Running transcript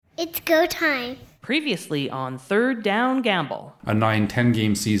It's go time. Previously on Third Down Gamble. A 9-10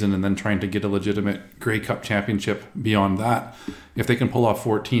 game season and then trying to get a legitimate Grey Cup championship beyond that. If they can pull off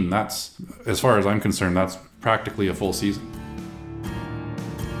 14, that's, as far as I'm concerned, that's practically a full season.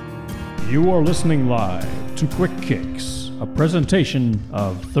 You are listening live to Quick Kicks, a presentation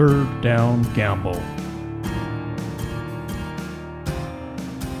of Third Down Gamble.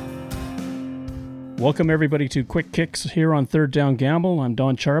 Welcome everybody to Quick Kicks here on Third Down Gamble. I'm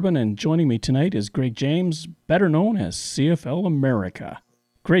Don Charbon, and joining me tonight is Greg James, better known as CFL America.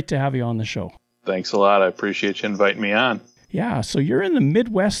 Great to have you on the show. Thanks a lot. I appreciate you inviting me on. Yeah, so you're in the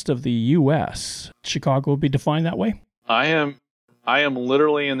Midwest of the U.S. Chicago would be defined that way? I am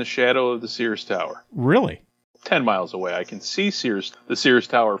literally in the shadow of the Sears Tower. Really? 10 miles away. I can see the Sears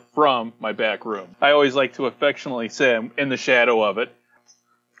Tower from my back room. I always like to affectionately say I'm in the shadow of it.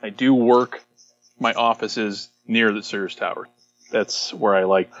 I do work. My office is near the Sears Tower. That's where I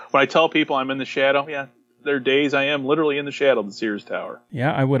like. When I tell people I'm in the shadow, yeah, there are days I am literally in the shadow of the Sears Tower.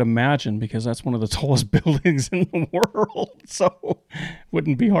 Yeah, I would imagine, because that's one of the tallest buildings in the world. So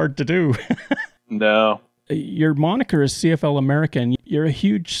wouldn't be hard to do. No. Your moniker is CFL America, and you're a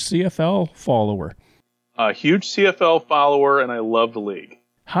huge CFL follower. A huge CFL follower, and I love the league.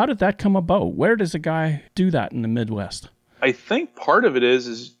 How did that come about? Where does a guy do that in the Midwest? I think part of it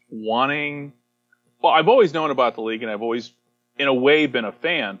is wanting... Well, I've always known about the league, and I've always, in a way, been a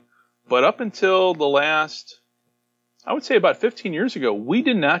fan. But up until the last, I would say about 15 years ago, we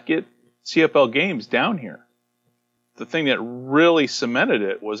did not get CFL games down here. The thing that really cemented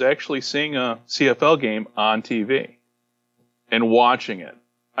it was actually seeing a CFL game on TV and watching it.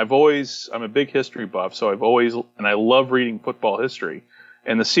 I'm a big history buff, so and I love reading football history.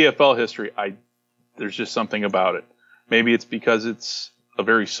 And the CFL history, there's just something about it. Maybe it's because it's a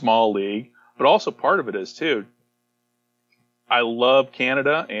very small league. But also part of it is, too, I love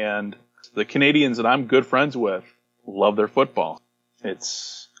Canada, and the Canadians that I'm good friends with love their football. I'm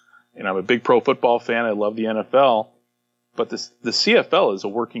a big pro football fan. I love the NFL. But the CFL is a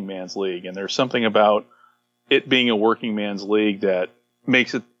working man's league, and there's something about it being a working man's league that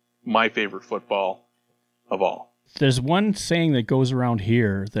makes it my favorite football of all. There's one saying that goes around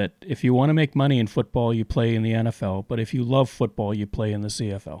here that if you want to make money in football, you play in the NFL. But if you love football, you play in the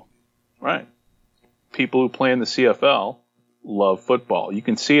CFL. Right. People who play in the CFL love football. You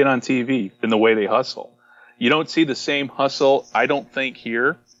can see it on TV in the way they hustle. You don't see the same hustle, I don't think,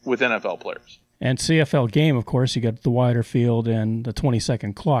 here with NFL players. And CFL game, of course, you got the wider field and the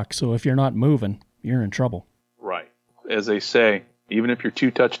 20-second clock. So if you're not moving, you're in trouble. Right. As they say, even if you're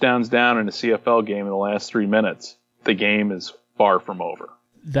 2 touchdowns down in a CFL game in the last 3 minutes, the game is far from over.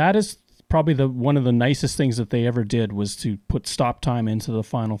 That is probably one of the nicest things that they ever did, was to put stop time into the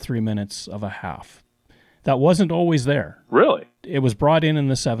final 3 minutes of a half. That wasn't always there. Really? It was brought in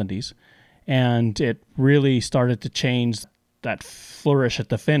the 70s, and it really started to change that flourish at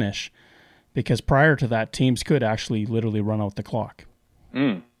the finish, because prior to that, teams could actually literally run out the clock.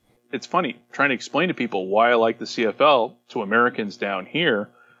 It's funny, trying to explain to people why I like the CFL to Americans down here.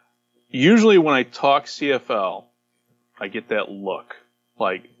 Usually when I talk CFL, I get that look.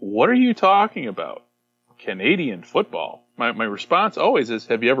 Like, what are you talking about? Canadian football? My response always is,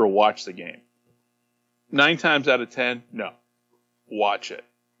 have you ever watched the game? 9 times out of 10, no. Watch it.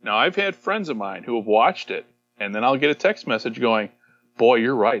 Now, I've had friends of mine who have watched it, and then I'll get a text message going, boy,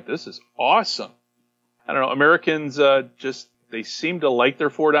 you're right, this is awesome. I don't know, Americans they seem to like their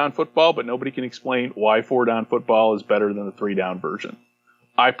 4-down football, but nobody can explain why 4-down football is better than the 3-down version.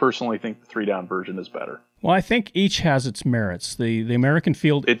 I personally think the 3-down version is better. Well, I think each has its merits. The American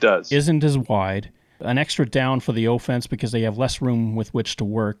field isn't as wide. An extra down for the offense, because they have less room with which to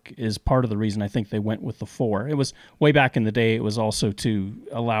work, is part of the reason I think they went with the 4. It was way back in the day. It was also to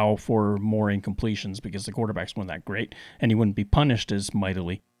allow for more incompletions, because the quarterbacks weren't that great, and he wouldn't be punished as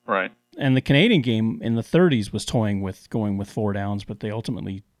mightily. Right. And the Canadian game in the 30s was toying with going with 4 downs, but they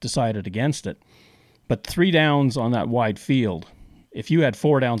ultimately decided against it. But 3 downs on that wide field, if you had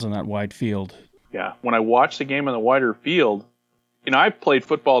 4 downs on that wide field... Yeah, when I watched the game on the wider field, I've played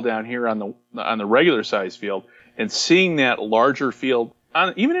football down here on the regular size field, and seeing that larger field,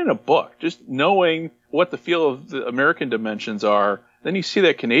 even in a book, just knowing what the field of the American dimensions are, then you see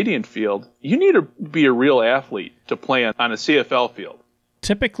that Canadian field, you need to be a real athlete to play on a CFL field.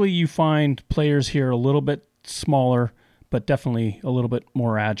 Typically, you find players here a little bit smaller, but definitely a little bit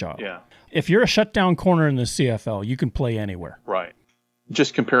more agile. Yeah. If you're a shutdown corner in the CFL, you can play anywhere. Right.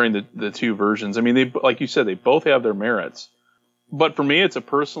 Just comparing the two versions. I mean, they, like you said, they both have their merits. But for me, it's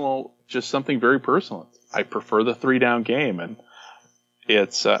just something very personal. I prefer the 3-down game, and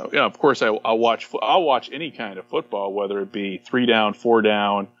it's of course I'll watch any kind of football, whether it be 3-down,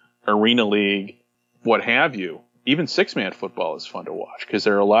 4-down, Arena League, what have you. Even six-man football is fun to watch because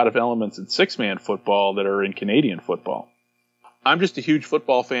there are a lot of elements in six-man football that are in Canadian football. I'm just a huge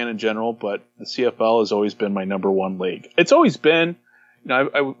football fan in general, but the CFL has always been my number one league. It's always been,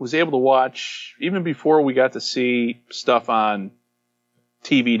 I was able to watch even before we got to see stuff on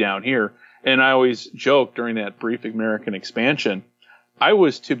TV down here. And I always joke during that brief American expansion, I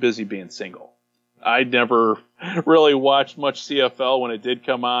was too busy being single. I never really watched much CFL when it did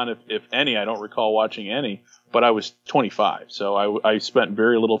come on, if any. I don't recall watching any, but I was 25, so I spent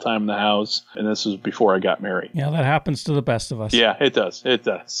very little time in the house, and this was before I got married. Yeah, that happens to the best of us. Yeah, it does. It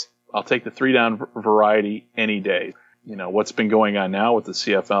does. I'll take the three-down variety any day. What's been going on now with the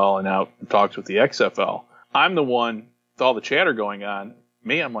CFL and now talks with the XFL. I'm the one with all the chatter going on.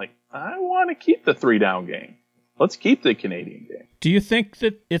 Me, I'm like, I want to keep the three-down game. Let's keep the Canadian game. Do you think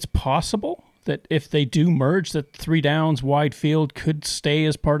that it's possible that if they do merge, that 3 downs wide field could stay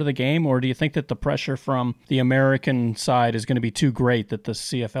as part of the game? Or do you think that the pressure from the American side is going to be too great that the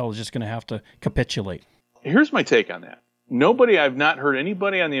CFL is just going to have to capitulate? Here's my take on that. I've not heard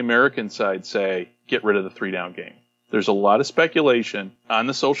anybody on the American side say, get rid of the 3-down game. There's a lot of speculation on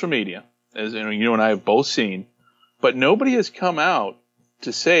the social media, as you and I have both seen, but nobody has come out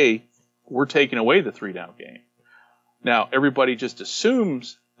to say, we're taking away the 3-down game. Now, everybody just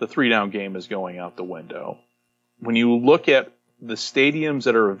assumes the 3-down game is going out the window. When you look at the stadiums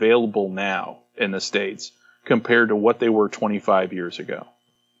that are available now in the States compared to what they were 25 years ago,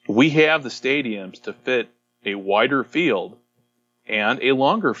 we have the stadiums to fit a wider field and a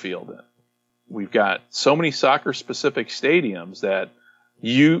longer field in. We've got so many soccer-specific stadiums that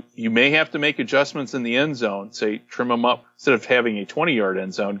you may have to make adjustments in the end zone, say trim them up. Instead of having a 20-yard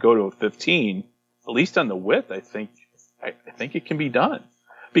end zone, go to a 15. At least on the width, I think it can be done.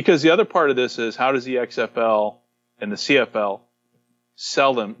 Because the other part of this is, how does the XFL and the CFL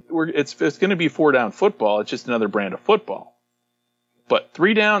sell them? It's going to be 4-down football. It's just another brand of football. But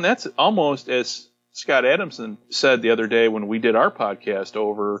 3-down, that's almost, as Scott Adamson said the other day when we did our podcast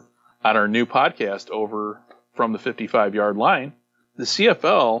over on our new podcast over from the 55-yard line, the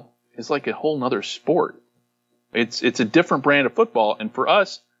CFL is like a whole nother sport. It's a different brand of football. And for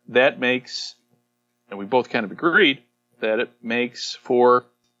us, that makes, and we both kind of agreed, that it makes for,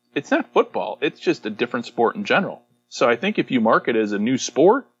 it's not football. It's just a different sport in general. So I think if you market it as a new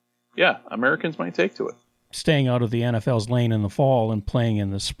sport, yeah, Americans might take to it. Staying out of the NFL's lane in the fall and playing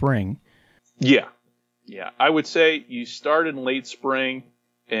in the spring. Yeah. I would say you start in late spring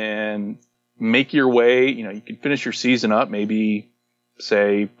and make your way. You can finish your season up maybe,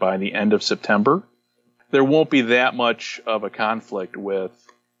 say, by the end of September. There won't be that much of a conflict with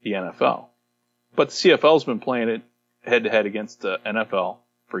the NFL. But the CFL's been playing it head-to-head against the NFL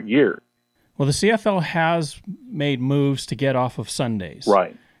for years. Well, the CFL has made moves to get off of Sundays.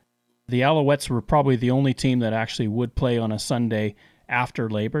 Right. The Alouettes were probably the only team that actually would play on a Sunday after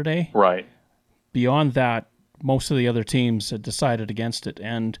Labor Day. Right. Beyond that, most of the other teams had decided against it.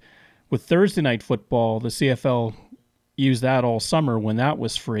 And with Thursday night football, the CFL used that all summer when that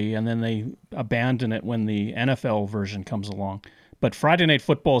was free, and then they abandon it when the NFL version comes along. But Friday night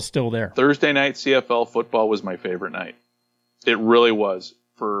football is still there. Thursday night CFL football was my favorite night. It really was.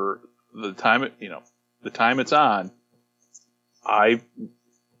 For the time it's on, I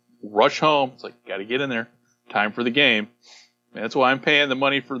rush home. It's like, got to get in there. Time for the game. And that's why I'm paying the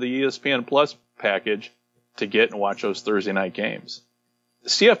money for the ESPN Plus package to get and watch those Thursday night games. The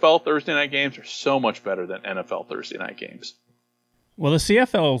CFL Thursday night games are so much better than NFL Thursday night games. Well, the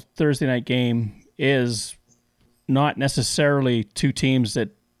CFL Thursday night game is not necessarily two teams that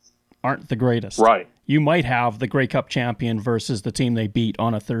aren't the greatest. Right. You might have the Grey Cup champion versus the team they beat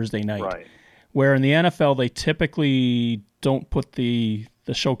on a Thursday night. Right. Where in the NFL, they typically don't put the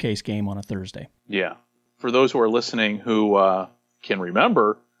showcase game on a Thursday. Yeah. For those who are listening who can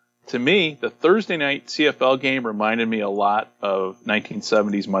remember, to me, the Thursday night CFL game reminded me a lot of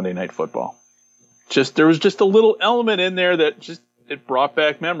 1970s Monday Night Football. There was just a little element in there that it brought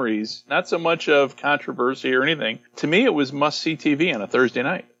back memories. Not so much of controversy or anything. To me, it was must-see TV on a Thursday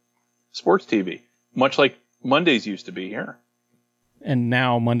night. Sports TV. Much like Mondays used to be here. And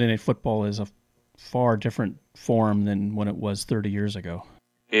now Monday Night Football is a far different form than when it was 30 years ago.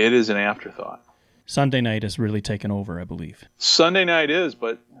 It is an afterthought. Sunday night has really taken over, I believe. Sunday night is,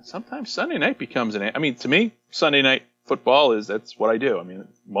 but sometimes Sunday night becomes to me, Sunday night football that's what I do. I mean,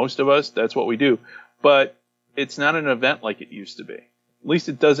 most of us, that's what we do. But it's not an event like it used to be. At least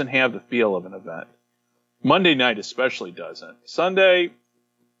it doesn't have the feel of an event. Monday night especially doesn't. Sunday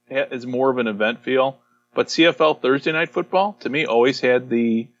is more of an event feel. But CFL Thursday night football, to me, always had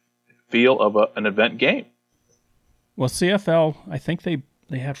the feel of an event game. Well, CFL, I think they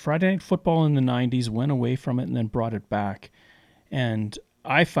They had Friday Night Football in the 90s, went away from it, and then brought it back. And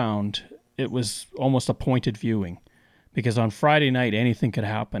I found it was almost a pointed viewing because on Friday night, anything could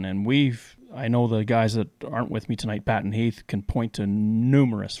happen. And I know the guys that aren't with me tonight, Pat and Heath, can point to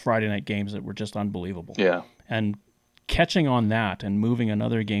numerous Friday night games that were just unbelievable. Yeah. And catching on that and moving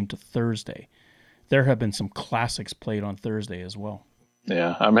another game to Thursday, there have been some classics played on Thursday as well.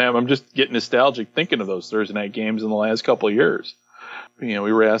 Yeah, I'm just getting nostalgic thinking of those Thursday night games in the last couple of years. We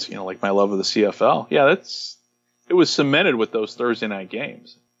were asking, like my love of the CFL. Yeah, it was cemented with those Thursday night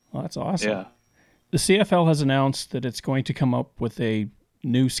games. Well, that's awesome. Yeah. The CFL has announced that it's going to come up with a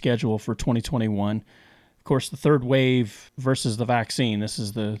new schedule for 2021. Of course, the third wave versus the vaccine. This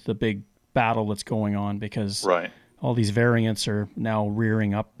is the big battle that's going on because all these variants are now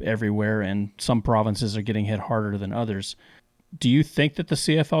rearing up everywhere, and some provinces are getting hit harder than others. Do you think that the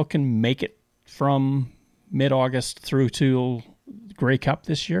CFL can make it from mid-August through to Grey Cup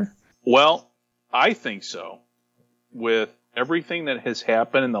this year? Well, I think so. With everything that has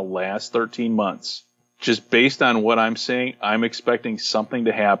happened in the last 13 months, just based on what I'm seeing, I'm expecting something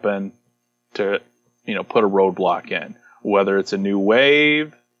to happen to, put a roadblock in. Whether it's a new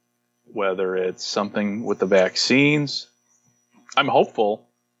wave, whether it's something with the vaccines. I'm hopeful,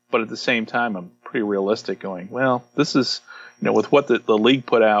 but at the same time, I'm pretty realistic going, well, this is, with what the league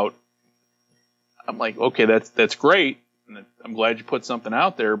put out, I'm like, okay, that's great. And I'm glad you put something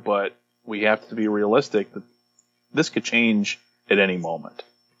out there, but we have to be realistic that this could change at any moment.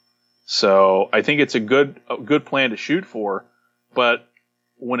 So I think it's a good plan to shoot for. But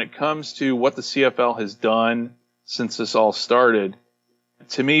when it comes to what the CFL has done since this all started,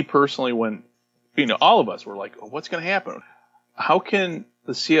 to me personally, when all of us were like, oh, what's going to happen? How can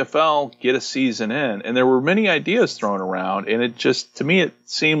the CFL get a season in? And there were many ideas thrown around, and it just, to me, it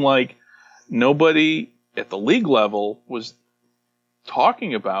seemed like nobody at the league level was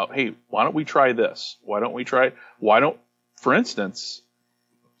talking about, hey, why don't we try this? For instance,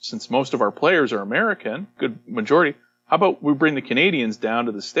 since most of our players are American, good majority, how about we bring the Canadians down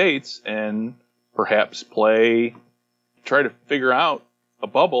to the States and perhaps try to figure out a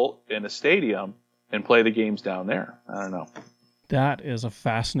bubble in a stadium and play the games down there? I don't know. That is a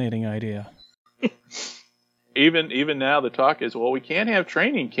fascinating idea. Even now the talk is, well, we can't have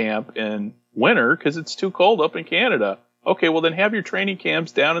training camp in winter because it's too cold up in Canada. Okay, well then have your training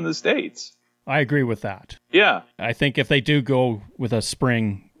camps down in the States. I agree with that. Yeah. I think if they do go with a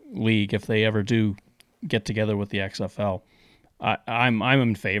spring league, if they ever do get together with the XFL, I'm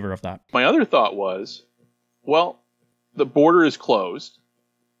in favor of that. My other thought was, well, the border is closed.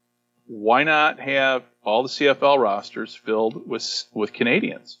 Why not have all the CFL rosters filled with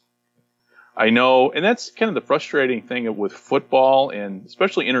Canadians? I know, and that's kind of the frustrating thing with football, and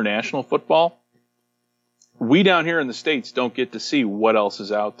especially international football. We down here in the States don't get to see what else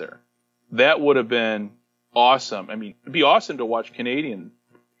is out there. That would have been awesome. I mean, it'd be awesome to watch Canadian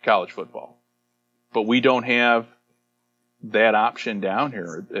college football, but we don't have that option down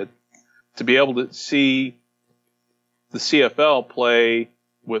here. To be able to see the CFL play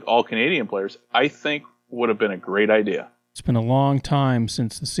with all Canadian players, I think would have been a great idea. It's been a long time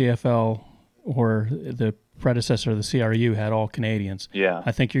since the CFL or the predecessor of the CRU had all Canadians. Yeah.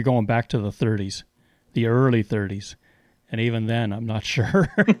 I think you're going back to the 30s, the early 30s. And even then, I'm not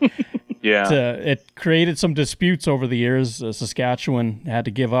sure. Yeah. It created some disputes over the years. Saskatchewan had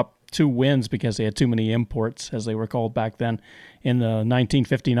to give up 2 wins because they had too many imports, as they were called back then, in the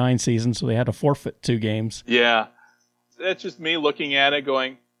 1959 season, so they had to forfeit 2 games. Yeah. That's just me looking at it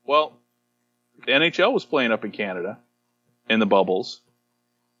going, well, the NHL was playing up in Canada in the bubbles.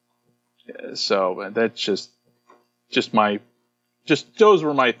 So that's just those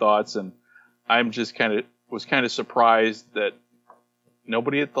were my thoughts, and I'm just was kind of surprised that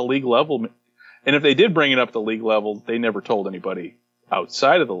nobody at the league level, and if they did bring it up at the league level, they never told anybody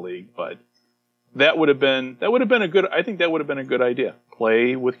outside of the league. But that would have been a good. I think that would have been a good idea.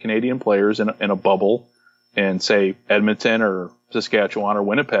 Play with Canadian players in a bubble, and say Edmonton or Saskatchewan or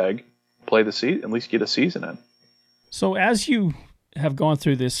Winnipeg play the season, at least get a season in. So as you have gone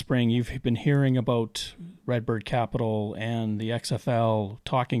through this spring, you've been hearing about Redbird Capital and the XFL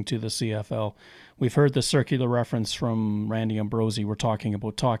talking to the CFL. We've heard the circular reference from Randy Ambrosi. We're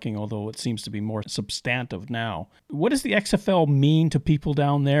talking, although it seems to be more substantive now. What does the XFL mean to people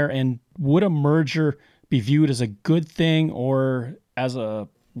down there, and would a merger be viewed as a good thing or as a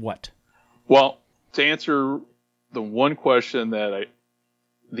what? Well, to answer the one question that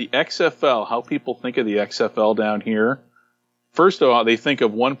the XFL, how people think of the XFL down here, first of all, they think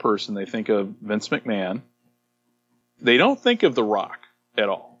of one person. They think of Vince McMahon. They don't think of The Rock at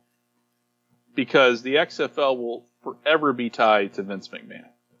all, because the XFL will forever be tied to Vince McMahon.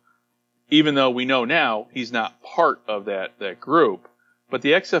 Even though we know now he's not part of that group. But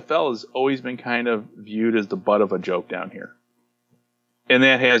the XFL has always been kind of viewed as the butt of a joke down here. And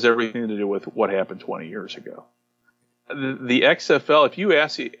that has everything to do with what happened 20 years ago. The XFL, if you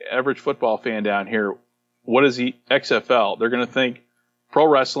ask the average football fan down here, what is the XFL? They're going to think pro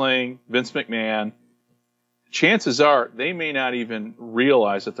wrestling, Vince McMahon. Chances are they may not even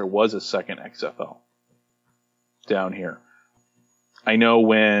realize that there was a second XFL down here. I know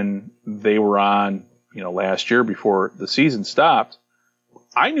when they were on, last year before the season stopped,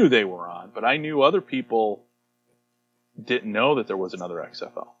 I knew they were on, but I knew other people didn't know that there was another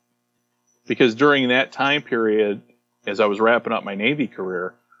XFL. Because during that time period, as I was wrapping up my Navy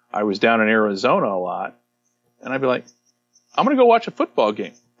career, I was down in Arizona a lot, and I'd be like, I'm going to go watch a football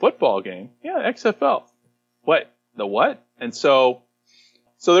game. Football game? Yeah, XFL. What? The what? And so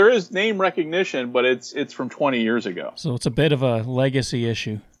there is name recognition, but it's from 20 years ago. So it's a bit of a legacy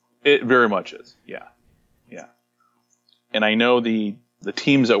issue. It very much is. Yeah. And I know the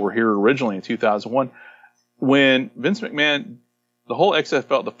teams that were here originally in 2001, when Vince McMahon, the whole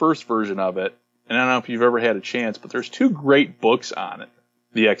XFL, the first version of it, and I don't know if you've ever had a chance, but there's 2 great books on it,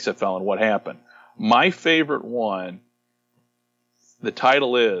 the XFL and what happened. My favorite one, the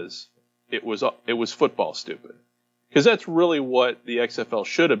title is, it was football stupid. Because that's really what the XFL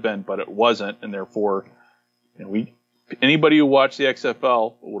should have been, but it wasn't, and therefore, anybody who watched the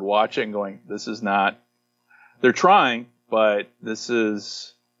XFL would watch it and going, this is not, they're trying, but this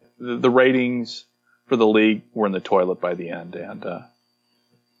is, the ratings for the league were in the toilet by the end, and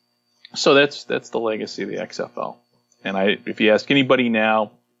so that's the legacy of the XFL. And if you ask anybody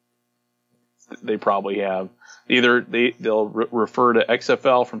now, they probably have either they'll refer to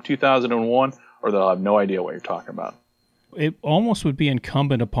XFL from 2001, or they'll have no idea what you're talking about. It almost would be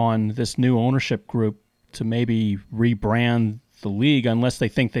incumbent upon this new ownership group to maybe rebrand the league, unless they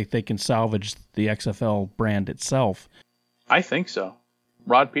think that they can salvage the XFL brand itself. I think so.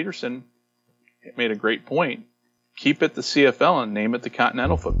 Rod Peterson made a great point. Keep it the CFL and name it the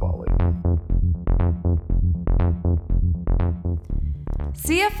Continental Football League.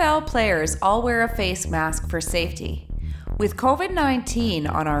 CFL players all wear a face mask for safety. With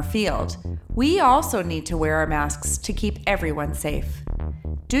COVID-19 on our field, we also need to wear our masks to keep everyone safe.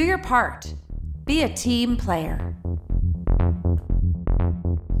 Do your part. Be a team player.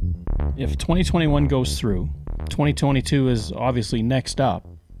 If 2021 goes through, 2022 is obviously next up,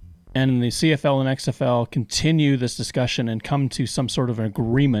 and the CFL and XFL continue this discussion and come to some sort of an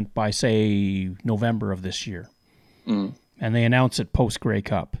agreement by, say, November of this year, and they announce it post-Grey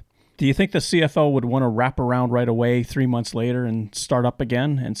Cup. Do you think the CFL would want to wrap around right away 3 months later and start up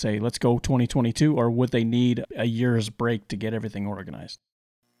again and say, let's go 2022, or would they need a year's break to get everything organized?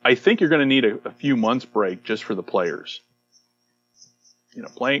 I think you're going to need a few months break just for the players.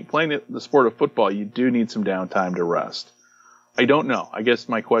 Playing the sport of football, you do need some downtime to rest. I don't know. I guess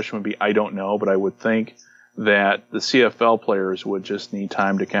my question would be, I don't know, but I would think that the CFL players would just need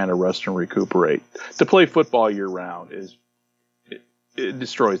time to kind of rest and recuperate. To play football year round it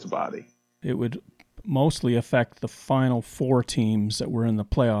destroys the body. It would mostly affect the final 4 teams that were in the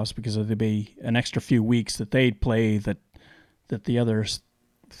playoffs, because there'd be an extra few weeks that they'd play that the others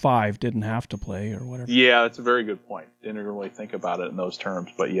 5 didn't have to play or whatever. Yeah, that's a very good point. Didn't really think about it in those terms,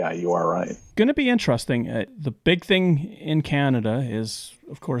 but yeah, you are right. Going to be interesting. The big thing in Canada is,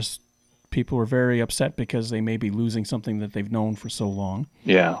 of course, people are very upset because they may be losing something that they've known for so long.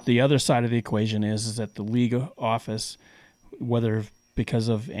 Yeah. The other side of the equation is that the league office, whether because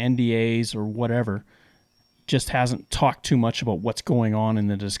of NDAs or whatever, just hasn't talked too much about what's going on in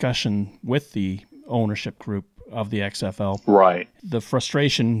the discussion with the ownership group of the XFL. Right. The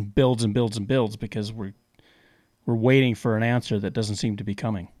frustration builds and builds and builds because we're waiting for an answer that doesn't seem to be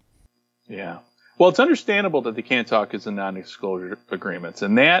coming. Yeah. Well, it's understandable that they can't talk as a non-disclosure agreements,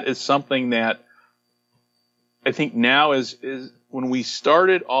 and that is something that I think now is when we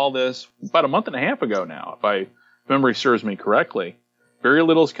started all this about a month and a half ago now, if memory serves me correctly. Very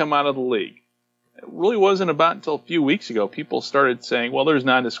little's come out of the league. It really wasn't about until a few weeks ago people started saying, well, there's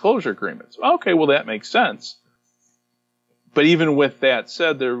non-disclosure agreements. Okay, well, that makes sense. But even with that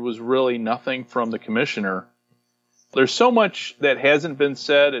said, there was really nothing from the commissioner. There's so much that hasn't been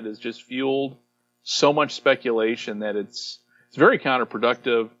said. It has just fueled so much speculation that it's very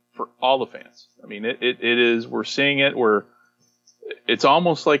counterproductive for all the fans. I mean, it is, we're seeing it where it's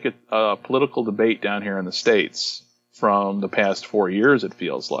almost like a political debate down here in the States from the past 4 years, it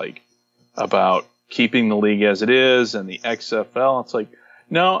feels like, about keeping the league as it is and the XFL. It's like,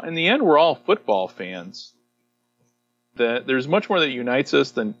 no, in the end, we're all football fans. That there's much more that unites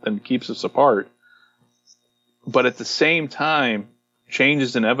us than keeps us apart. But at the same time, change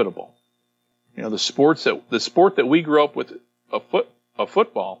is inevitable. You know, the sport that we grew up with,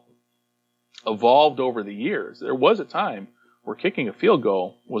 football, evolved over the years. There was a time where kicking a field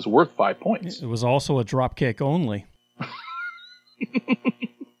goal was worth 5 points. It was also a drop kick only.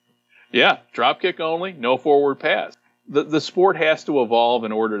 Yeah, drop kick only, no forward pass. The sport has to evolve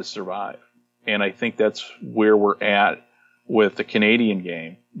in order to survive. And I think that's where we're at with the Canadian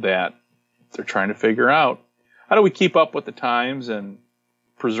game, that they're trying to figure out, how do we keep up with the times and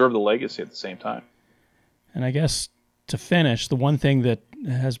preserve the legacy at the same time? And I guess to finish, the one thing that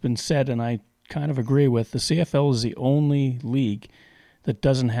has been said, and I kind of agree with, the CFL is the only league that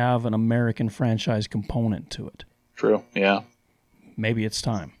doesn't have an American franchise component to it. True, yeah. Maybe it's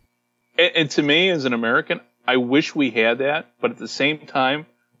time. And to me, as an American, I wish we had that. But at the same time,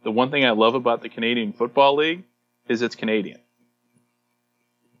 the one thing I love about the Canadian Football League is it's Canadian.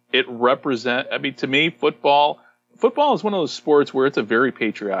 It represents, I mean, to me, football is one of those sports where it's a very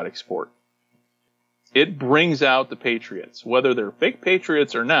patriotic sport. It brings out the patriots, whether they're fake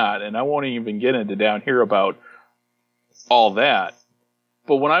patriots or not, and I won't even get into down here about all that.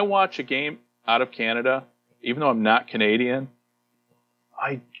 But when I watch a game out of Canada, even though I'm not Canadian,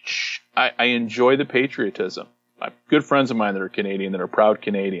 I enjoy the patriotism. I have good friends of mine that are Canadian, that are proud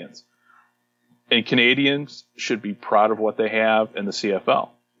Canadians. And Canadians should be proud of what they have in the CFL.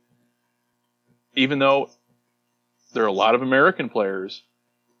 Even though there are a lot of American players,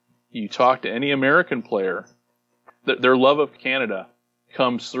 you talk to any American player, their love of Canada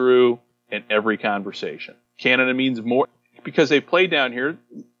comes through in every conversation. Canada means more because they play down here.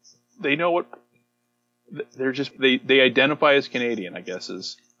 They know what they identify as Canadian, I guess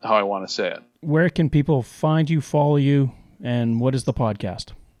is how I want to say it. Where can people find you, follow you, and what is the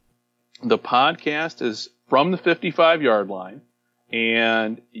podcast? The podcast is From the 55-Yard Line,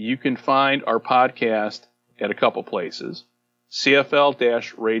 and you can find our podcast at a couple places.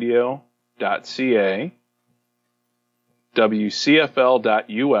 CFL-radio.ca,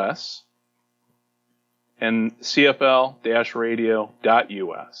 WCFL.us, and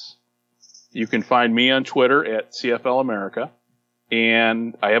CFL-radio.us. You can find me on Twitter at CFL America,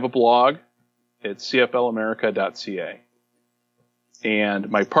 and I have a blog at CFLAmerica.ca. And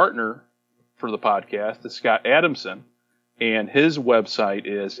my partner for the podcast is Scott Adamson, and his website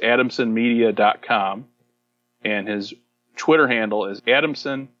is adamsonmedia.com, and his Twitter handle is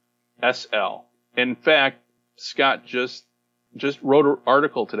AdamsonSL. In fact, Scott just wrote an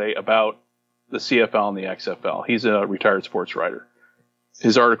article today about the CFL and the XFL. He's a retired sports writer.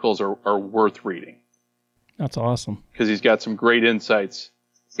 His articles are worth reading. That's awesome. Because he's got some great insights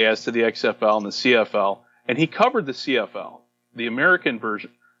as to the XFL and the CFL. And he covered the CFL, the American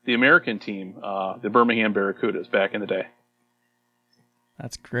version, the American team, the Birmingham Barracudas back in the day.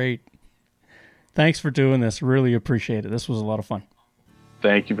 That's great. Thanks for doing this. Really appreciate it. This was a lot of fun.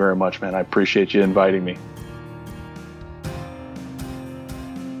 Thank you very much, man. I appreciate you inviting me.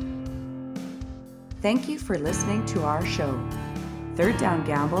 Thank you for listening to our show. Third Down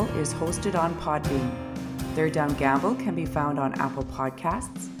Gamble is hosted on Podbean. Third Down Gamble can be found on Apple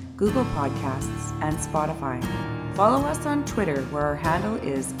Podcasts, Google Podcasts, and Spotify. Follow us on Twitter, where our handle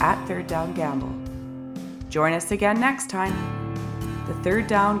is @ThirdDownGamble. Join us again next time. The Third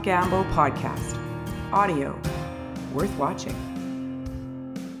Down Gamble Podcast. Audio worth watching.